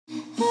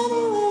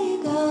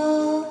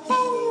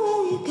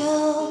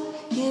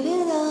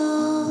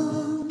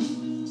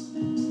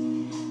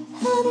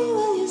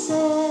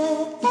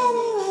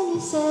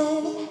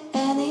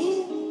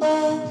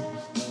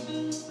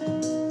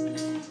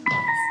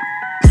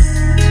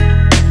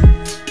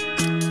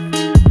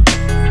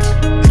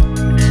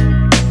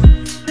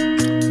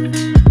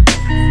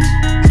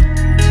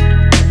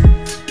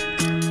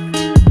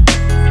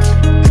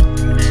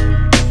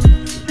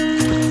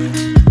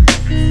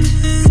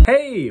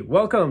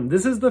Welcome!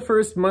 This is the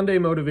first Monday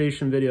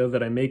motivation video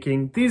that I'm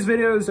making. These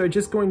videos are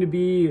just going to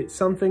be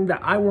something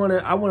that I want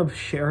to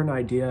share an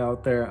idea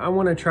out there. I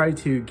want to try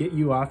to get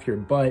you off your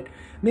butt,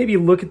 maybe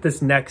look at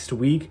this next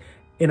week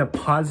in a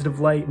positive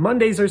light.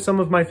 Mondays are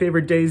some of my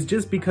favorite days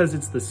just because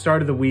it's the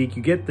start of the week.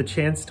 You get the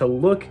chance to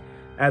look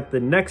at the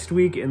next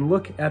week and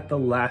look at the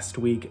last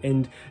week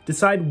and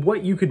decide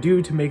what you could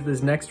do to make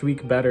this next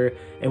week better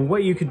and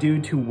what you could do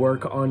to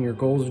work on your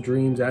goals,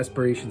 dreams,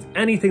 aspirations,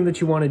 anything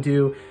that you want to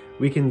do.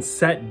 We can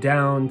set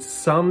down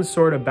some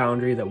sort of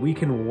boundary that we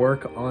can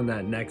work on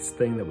that next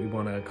thing that we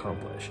want to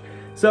accomplish.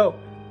 So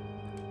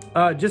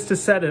just to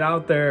set it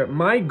out there,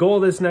 my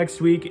goal this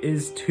next week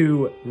is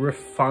to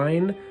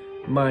refine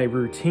my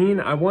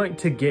routine. I want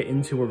to get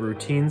into a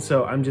routine,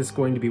 so I'm just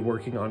going to be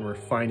working on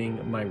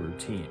refining my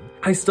routine.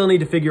 I still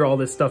need to figure all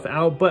this stuff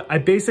out, but I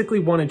basically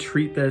want to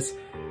treat this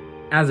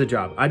as a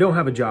job. I don't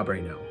have a job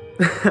right now.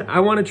 I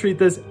want to treat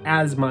this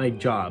as my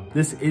job.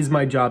 This is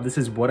my job. This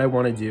is what I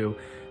want to do.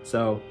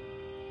 So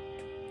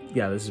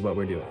yeah, this is what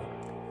we're doing.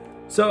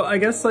 So I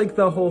guess like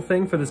the whole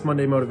thing for this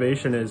Monday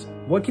motivation is,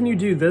 what can you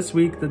do this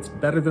week that's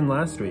better than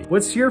last week?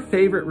 What's your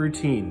favorite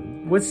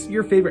routine? What's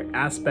your favorite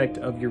aspect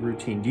of your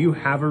routine? Do you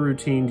have a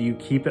routine? Do you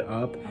keep it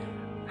up?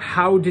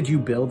 How did you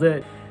build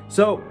it?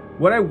 So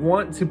what I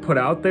want to put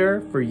out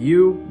there for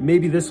you,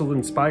 maybe this will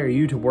inspire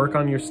you to work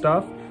on your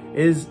stuff,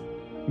 is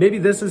maybe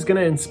this is gonna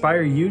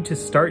inspire you to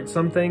start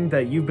something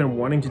that you've been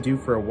wanting to do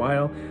for a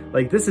while.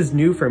 Like, this is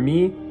new for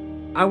me.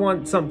 I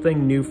want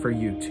something new for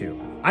you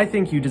too. I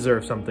think you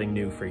deserve something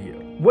new for you.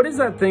 What is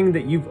that thing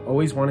that you've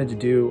always wanted to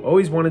do,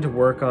 always wanted to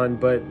work on,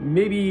 but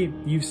maybe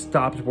you've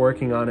stopped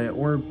working on it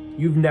or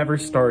you've never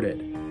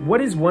started? What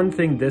is one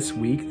thing this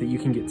week that you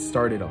can get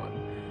started on?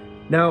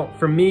 Now,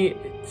 for me,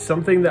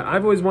 something that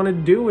I've always wanted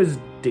to do is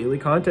daily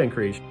content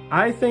creation.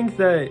 I think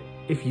that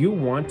if you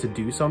want to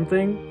do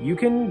something, you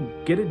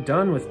can get it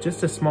done with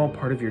just a small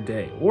part of your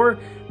day, or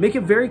make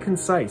it very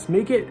concise.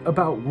 Make it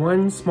about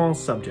one small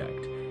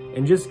subject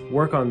and just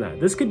work on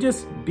that. This could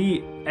just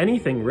be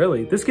anything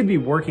really. This could be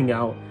working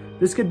out.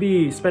 This could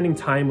be spending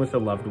time with a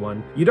loved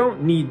one. You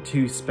don't need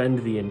to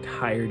spend the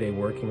entire day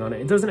working on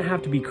it. It doesn't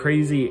have to be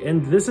crazy.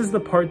 And this is the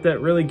part that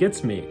really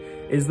gets me,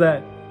 is that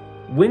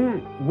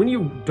when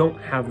you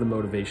don't have the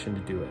motivation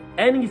to do it,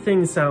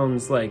 anything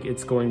sounds like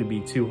it's going to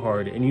be too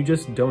hard and you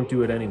just don't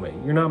do it anyway.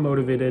 You're not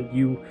motivated,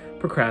 you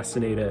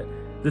procrastinate it.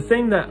 The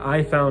thing that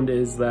I found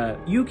is that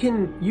you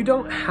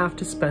don't have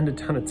to spend a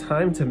ton of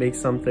time to make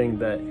something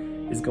that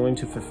is going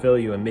to fulfill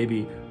you and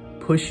maybe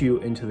push you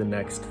into the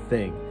next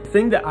thing. The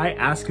thing that I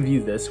ask of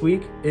you this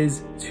week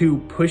is to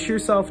push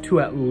yourself to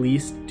at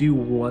least do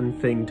one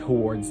thing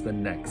towards the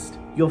next.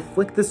 You'll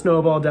flick the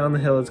snowball down the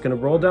hill, it's gonna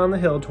roll down the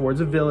hill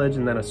towards a village,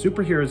 and then a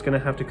superhero is gonna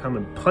have to come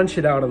and punch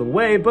it out of the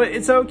way, but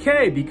it's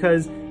okay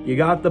because you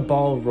got the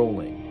ball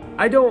rolling.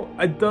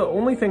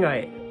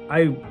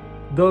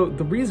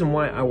 The reason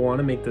why I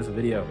wanna make this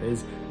video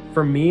is,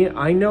 for me,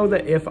 I know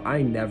that if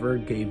I never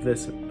gave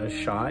this a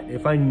shot,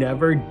 if I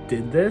never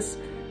did this,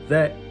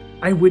 that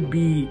I would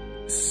be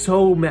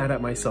so mad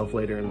at myself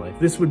later in life.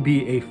 This would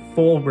be a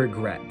full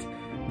regret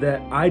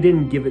that I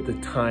didn't give it the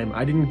time,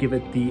 I didn't give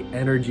it the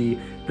energy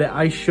that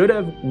I should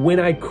have when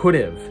I could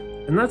have.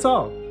 And that's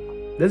all.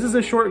 This is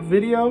a short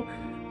video.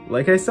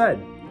 Like I said,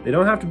 they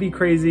don't have to be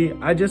crazy.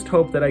 I just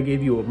hope that I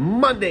gave you a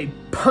Monday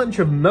punch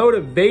of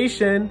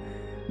motivation,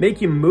 make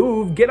you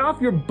move, get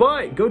off your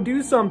butt, go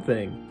do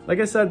something. Like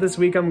I said, this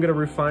week I'm gonna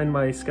refine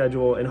my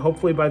schedule, and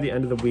hopefully by the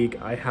end of the week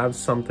I have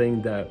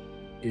something that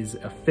is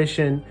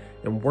efficient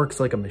and works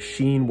like a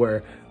machine,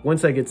 where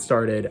once I get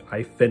started,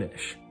 I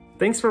finish.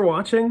 Thanks for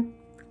watching.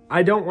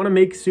 I don't wanna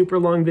make super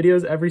long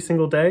videos every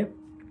single day.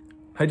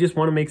 I just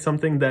wanna make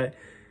something that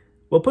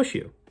will push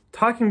you.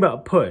 Talking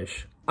about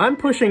push, I'm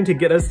pushing to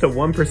get us to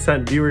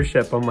 1%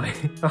 viewership on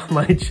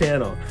my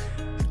channel.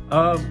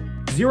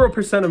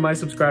 0% of my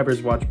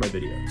subscribers watch my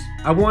videos.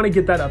 I want to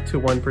get that up to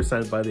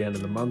 1% by the end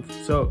of the month.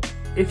 So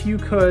if you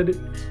could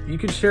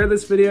share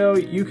this video,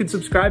 you could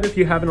subscribe if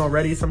you haven't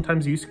already.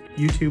 Sometimes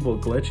YouTube will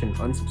glitch and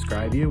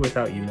unsubscribe you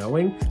without you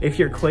knowing. If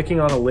you're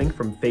clicking on a link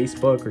from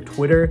Facebook or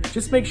Twitter,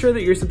 just make sure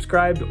that you're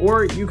subscribed,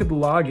 or you could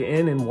log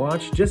in and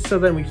watch, just so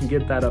then we can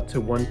get that up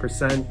to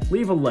 1%.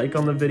 Leave a like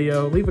on the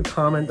video, leave a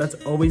comment. That's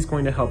always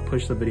going to help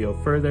push the video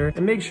further,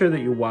 and make sure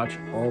that you watch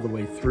all the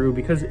way through,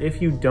 because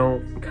if you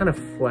don't, it kind of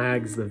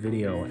flags the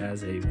video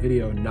as a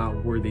video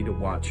not worthy to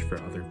watch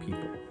for other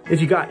people. If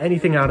you got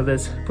anything out of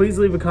this, please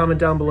leave a comment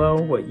down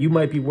below what you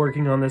might be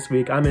working on this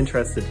week. I'm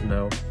interested to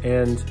know,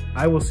 and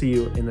I will see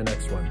you in the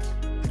next one.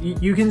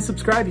 You can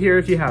subscribe here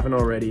if you haven't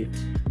already.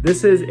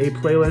 This is a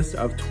playlist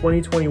of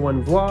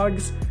 2021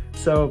 vlogs,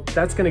 so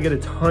that's gonna get a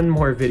ton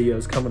more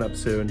videos coming up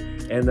soon.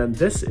 And then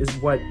this is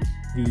what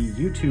the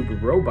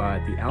YouTube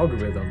robot, the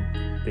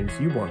algorithm, thinks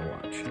you wanna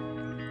watch.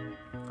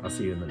 I'll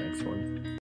see you in the next one.